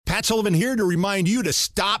Matt Sullivan here to remind you to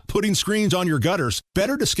stop putting screens on your gutters.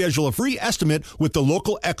 Better to schedule a free estimate with the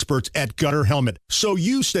local experts at Gutter Helmet so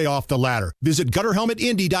you stay off the ladder. Visit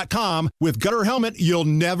GutterHelmetIndy.com. With Gutter Helmet, you'll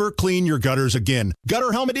never clean your gutters again.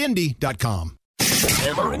 GutterHelmetIndy.com.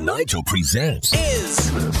 Hammer and Nigel presents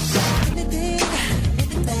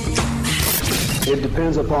It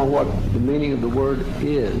depends upon what the meaning of the word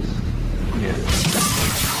is.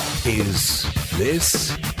 Is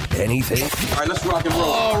this anything? All right, let's rock and roll.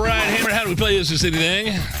 All right, Hammer, how do we play Is This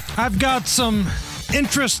Anything? I've got some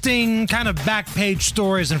interesting kind of back page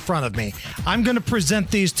stories in front of me. I'm going to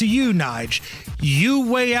present these to you, Nige.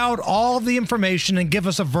 You weigh out all the information and give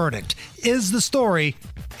us a verdict. Is the story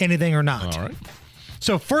anything or not? All right.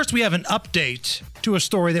 So first we have an update to a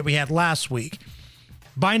story that we had last week.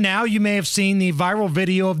 By now you may have seen the viral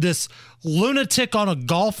video of this lunatic on a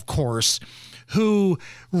golf course who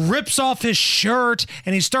rips off his shirt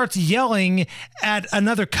and he starts yelling at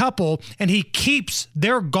another couple and he keeps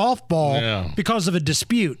their golf ball because of a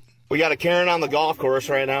dispute. We got a Karen on the golf course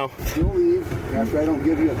right now. You'll leave after I don't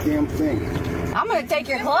give you a damn thing. I'm going to take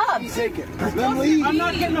your clubs. Take it. Then leave. I'm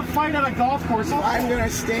not getting a fight at a golf course. I'm going to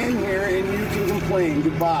stand here and you can complain.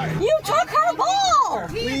 Goodbye. You took her ball.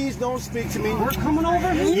 Please don't speak to me. We're coming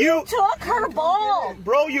over here. You took her ball.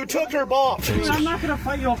 Bro, you took her ball. I'm not going to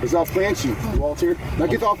fight you. Because I'll plant you, Walter. Now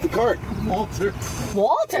get off the cart. Walter.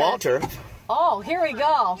 Walter. Oh, here we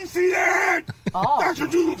go. You see that? Oh. That's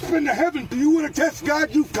what you spend to heaven. Do you want to test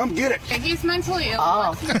God? You come get it. He's mentally ill.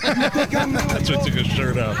 Oh. That's what took his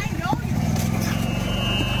shirt off.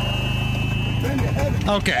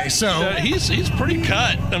 Okay, so he's pretty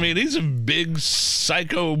cut. I mean, he's a big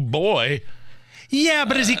psycho boy. Yeah,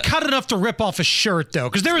 but is he cut enough to rip off his shirt, though?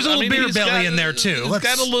 Because there was a little beer belly in there, too. He's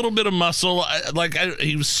got a little bit of muscle.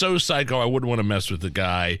 He was so psycho, I wouldn't want to mess with the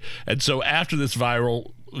guy. And so after this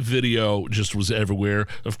viral video just was everywhere,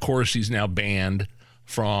 of course, he's now banned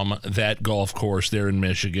from that golf course there in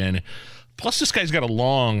Michigan. Plus, this guy's got a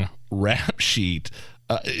long rap sheet,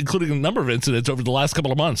 including a number of incidents over the last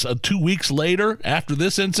couple of months. 2 weeks later, after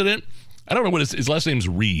this incident, I don't know what his last name's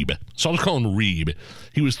Reeb, so I'll just call him Reeb.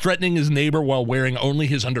 He was threatening his neighbor while wearing only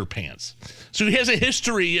his underpants. So he has a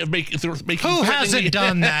history of making Who hasn't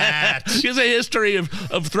done that? He has a history of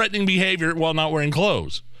threatening behavior while not wearing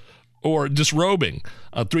clothes or disrobing.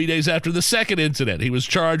 3 days after the second incident, he was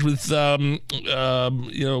charged with,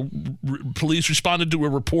 police responded to a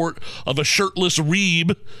report of a shirtless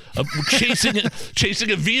Reeb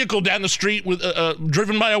chasing a vehicle down the street with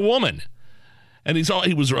driven by a woman. And he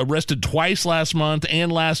was arrested twice last month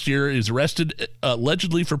and last year. He's arrested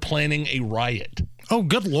allegedly for planning a riot. Oh,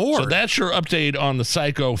 good Lord. So that's your update on the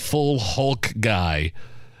psycho full Hulk guy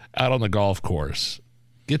out on the golf course.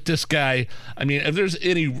 Get this guy. I mean, if there's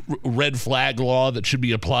any red flag law that should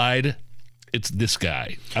be applied, it's this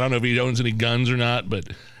guy. I don't know if he owns any guns or not, but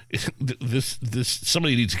this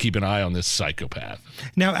somebody needs to keep an eye on this psychopath.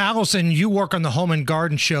 Now, Allison, you work on the Home and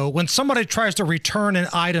Garden Show. When somebody tries to return an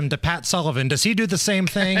item to Pat Sullivan, does he do the same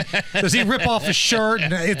thing? Does he rip off his shirt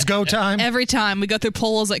and it's go time? Every time. We go through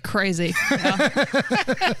polls like crazy. Yeah.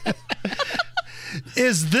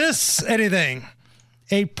 Is this anything?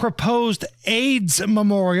 A proposed AIDS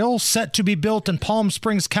memorial set to be built in Palm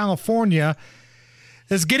Springs, California,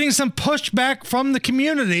 is getting some pushback from the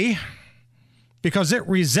community because it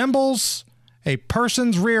resembles a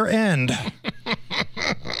person's rear end.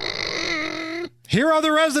 Here are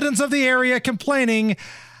the residents of the area complaining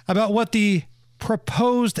about what the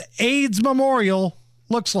proposed AIDS memorial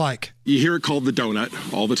looks like. You hear it called the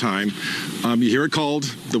donut all the time. You hear it called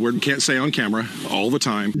the word we can't say on camera all the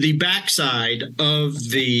time. The backside of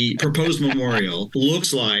the proposed memorial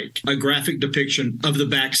looks like a graphic depiction of the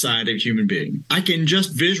backside of a human being. I can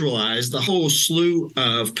just visualize the whole slew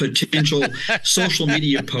of potential social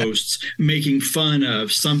media posts making fun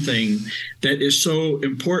of something that is so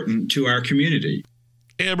important to our community.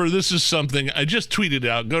 Amber, this is something I just tweeted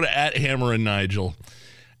out. Go to @HammerandNigel.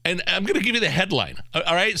 And I'm going to give you the headline.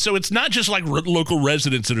 All right. So it's not just like local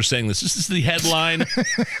residents that are saying this. This is the headline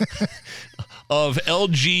of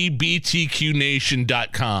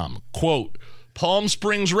LGBTQNation.com. Quote, Palm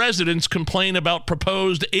Springs residents complain about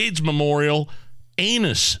proposed AIDS memorial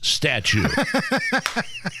anus statue.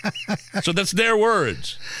 So that's their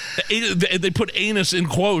words. They put anus in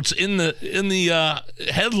quotes in the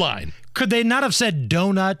headline. Could they not have said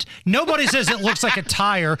donut? Nobody says it looks like a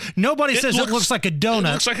tire. Nobody says it looks like a donut.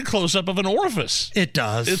 It looks like a close-up of an orifice. It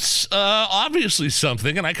does. It's obviously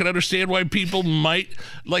something, and I can understand why people might,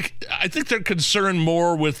 I think they're concerned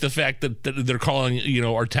more with the fact that they're calling,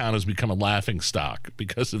 our town has become a laughing stock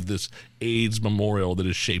because of this AIDS memorial that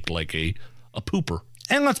is shaped like a pooper.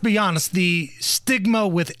 And let's be honest, the stigma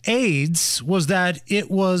with AIDS was that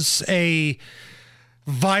it was a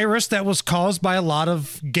virus that was caused by a lot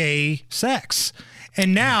of gay sex.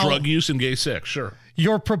 And now drug use and gay sex, sure.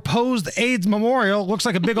 Your proposed AIDS memorial looks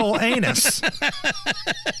like a big old anus.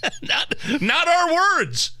 Not our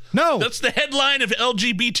words. No. That's the headline of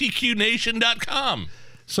LGBTQNation.com.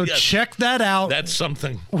 So check that out. That's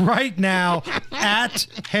something. Right now at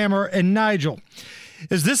Hammer and Nigel.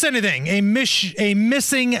 Is this anything? A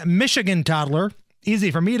missing Michigan toddler, easy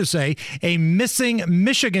for me to say, a missing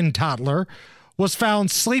Michigan toddler was found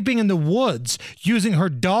sleeping in the woods using her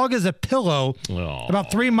dog as a pillow about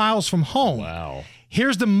 3 miles from home. Wow.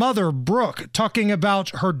 Here's the mother, Brooke, talking about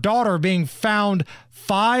her daughter being found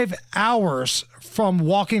 5 hours from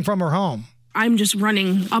walking from her home. I'm just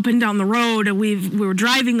running up and down the road. We were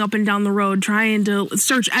driving up and down the road trying to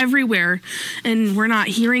search everywhere, and we're not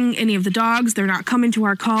hearing any of the dogs. They're not coming to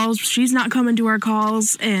our calls. She's not coming to our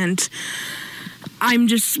calls, and I'm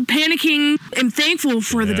just panicking. I'm thankful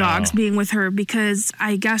for the dogs being with her, because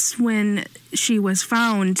I guess when she was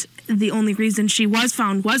found, the only reason she was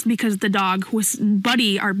found was because the dog was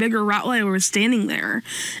Buddy, our bigger Rottweiler, was standing there,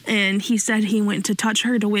 and he said he went to touch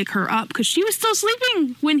her to wake her up because she was still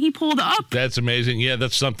sleeping when he pulled up. That's amazing. Yeah,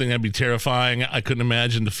 that's something that'd be terrifying. I couldn't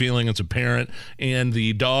imagine the feeling as a parent. And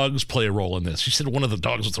the dogs play a role in this. She said one of the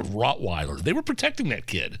dogs was a Rottweiler. They were protecting that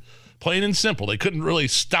kid. Plain and simple. They couldn't really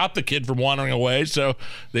stop the kid from wandering away, so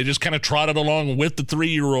they just kind of trotted along with the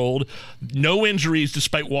 3-year-old. No injuries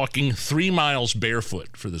despite walking 3 miles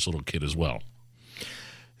barefoot for this little kid as well.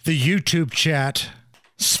 The YouTube chat,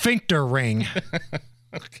 sphincter ring.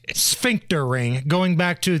 Okay. Sphincter ring. Going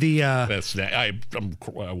back to the... I'm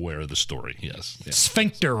aware of the story, yes.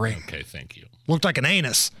 Sphincter ring. Okay, thank you. Looked like an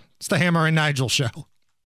anus. It's the Hammer and Nigel show.